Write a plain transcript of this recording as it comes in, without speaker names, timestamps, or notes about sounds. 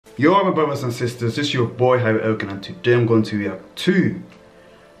Yo, my brothers and sisters, this is your boy Erogun, and today I'm going to react to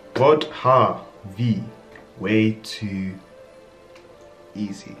Brodha v Way Too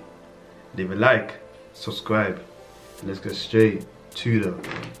Easy. Leave a like, subscribe, and let's go straight to the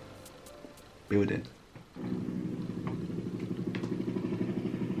building.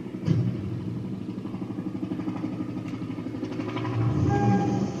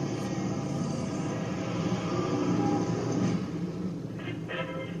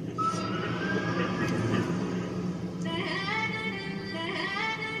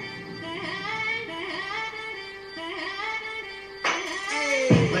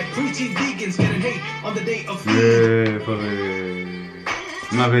 Vegans getting hate on the day of yeah,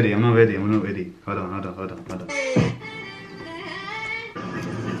 I'm not ready. Hold on.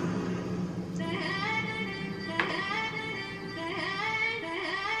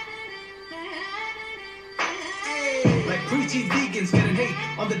 Like preachy vegans getting hate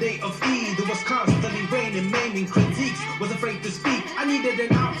on the day of Eid. There was constantly raining, maiming critiques. Was afraid to speak. I needed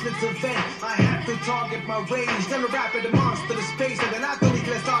an outlet to vent. I had to target my range. Then a rapid a monster to space, and then I believe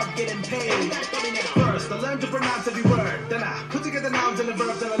let's start getting paid. First, I learned to pronounce every word. Then I put together nouns and the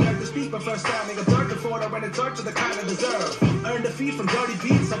verbs. Then I learned to speak my first sounding of dirt before I went in search of the kind I deserve. Earned a fee from dirty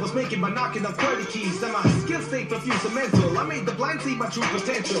beats. I was making by knocking off 30 keys. Then my skills stayed profuse and mental. I made the blind see my true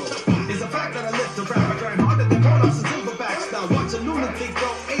potential. It's a fact that I live to rap. I grind harder than Warlocks and Silverbacks. Now watch a lunatic go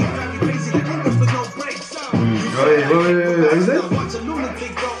 8 drive you crazy like English with no brakes.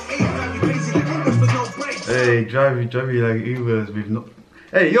 Hey, drive you like Ubers with no.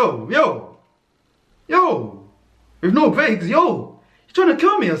 Hey, yo, with no brakes, yo. You trying to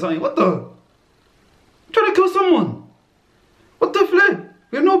kill me or something? What the? You trying to kill someone? What the flip?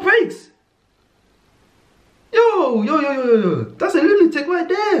 With no brakes? Yo. That's a lunatic right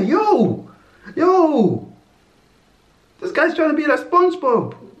there, yo. This guy's trying to be like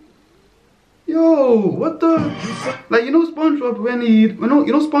SpongeBob. Yo, what the? Like, you know SpongeBob when he,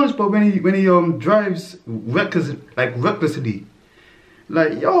 SpongeBob when he drives recklessly.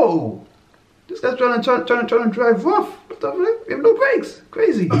 Like, yo, this guy's trying to drive rough. What the flip? We have no brakes.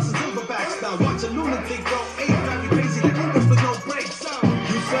 Crazy. You said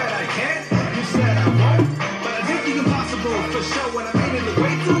I can't, you said I won't, but I did the impossible for sure when I made it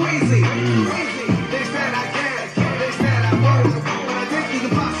way too easy. They said I can't, they said I won't, but I did the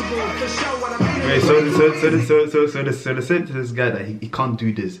impossible for sure when I made it. Wait, so they said to this guy that he can't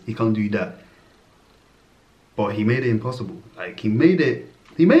do this, he can't do that, but he made it impossible. Like he made it.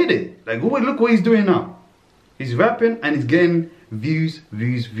 Like look what he's doing now. He's rapping and he's getting views,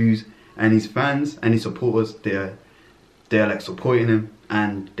 and his fans and his supporters, they're like supporting him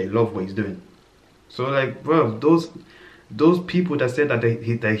and they love what he's doing. So like, bro, those people that said that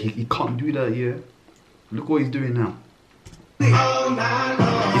he can't do that, yeah, look what he's doing now.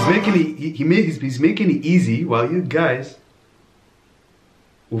 He's making it he's making it easy, while you guys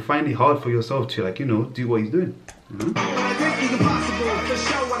will find it hard for yourself to, like, you know, do what he's doing. You know?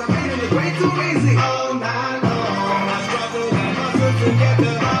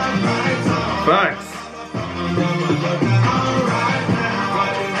 Facts.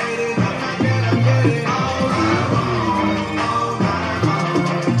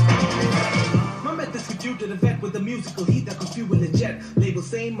 The vet with the musical heat that could fuel a jet. Label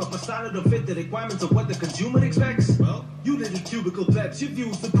same, my persona don't fit the requirements of what the consumer expects. Well, you little cubicle plebs, your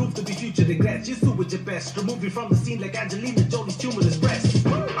views the proof to be future regrets. You sue with your best, remove you from the scene like Angelina Jolie's tumorless breast.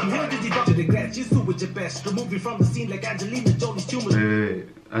 I'm here to debunk the regrets. You sue with your best, remove you from the scene like Angelina Jolie's tumorless. Hey,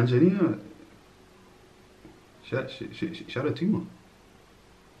 Angelina, she had a tumor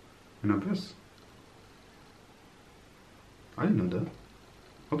in her breast. I didn't know that.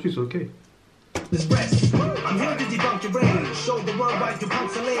 Hope she's okay. This breast. I'm here to debunk your range. Show the world why you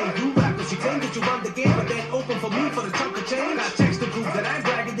punks are lame. You rappers, you claim that you run the game, but then open for me for the chunk of change. Got checks to prove that I'm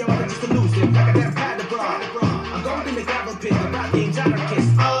bragging, yo, I'm just a loser. Like a damn pad of bra. I'm going in the gravel pit, the rap game's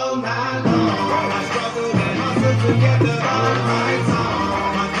anarchist. All night long, I struggle and hustle together. All night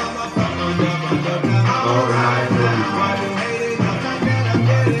long, I come up from under. All right long, why you hate it? I'm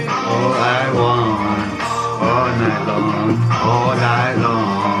getting all I want, all night long, all night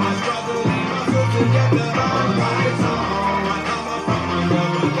long.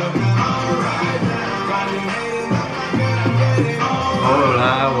 All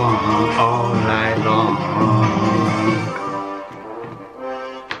I want, all night long.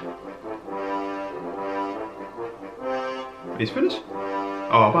 He's finished? Oh,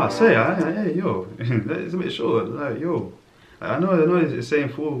 I'm about to say, hey, yo, it's a bit short. Like, yo, I know it's saying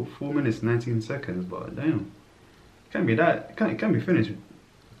 4 minutes 19 seconds, but damn, it can't be that. It can't be finished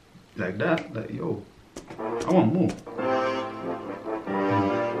like that. Like, yo, I want more.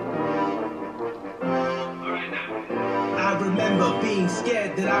 remember being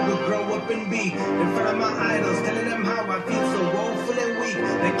scared that I would grow up and be in front of my idols, telling them how I feel so woeful and weak.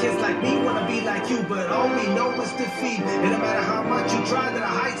 That kids like me wanna be like you, but all we know is defeat. It don't matter how much you try, that the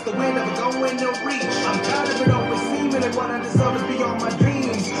heights, the way never going to reach. I'm tired of it always seeming that what I deserve is beyond my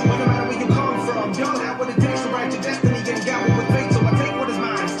dreams. Well, no matter where you come from, you don't have what it takes to write your destiny. Get gamble with fate, so I take what is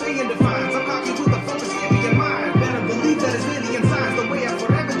mine, stay in defiance. I'm cocky with the focus, heavy in mind. Better believe that it's really in signs, the way I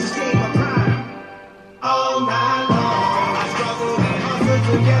forever just gain my prime. All night long, I struggle and hustle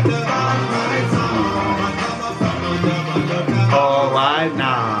together. All right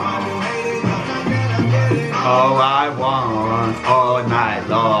now. All I want, all night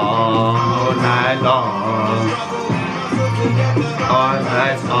long, all night long, all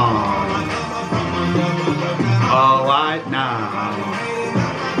night long. All right now.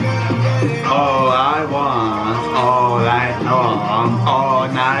 All I want, all night long, all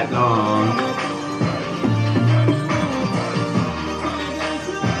night long.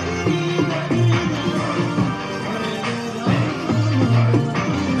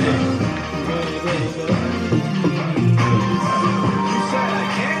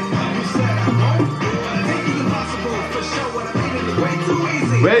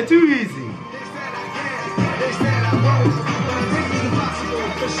 Way too easy.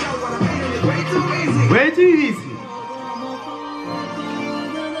 Way too easy.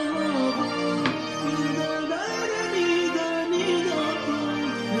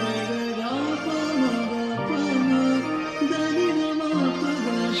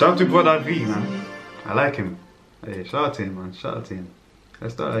 Shout out to Brodha V, man. I like him. Hey, shout out to him, man. Shout out to him.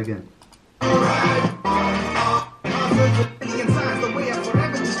 Let's start again.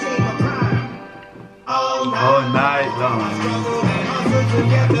 All night long,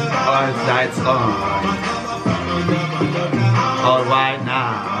 all lights on, all right now,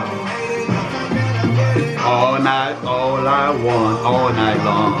 all night, all I want, all night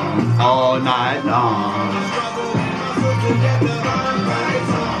long, all night long.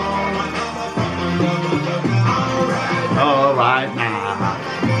 All right now,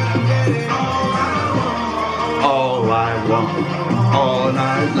 all I want, all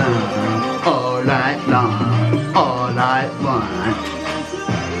night long, all night long, all I want.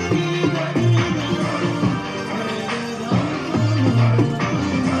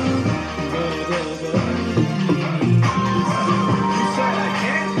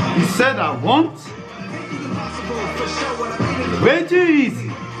 You said I want? Way too easy.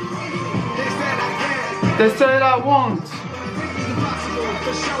 They said I want.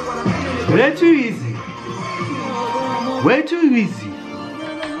 Way too easy. Way too easy.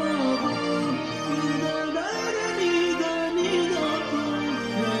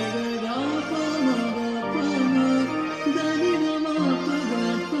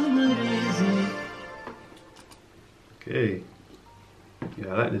 Okay. Yeah,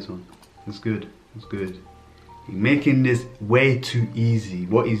 I like this one. It's good. It's good. He's making this way too easy.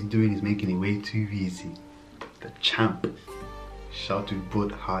 What he's doing is making it way too easy. The champ. Shout out to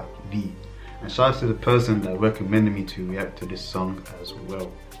Brodha V. And shout out to the person that recommended me to react to this song as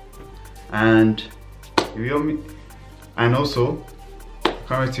well. And also, I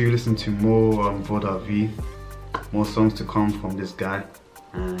can't wait to listen to more Brodha V. More songs to come from this guy.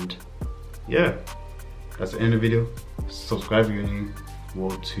 And yeah, that's the end of the video. Subscribe if you're new.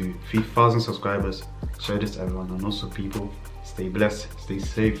 World to 3,000 subscribers. Share this to everyone, and also people, stay blessed, stay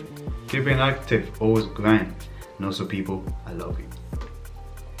safe, keep being active, always grind. And also people, I love you.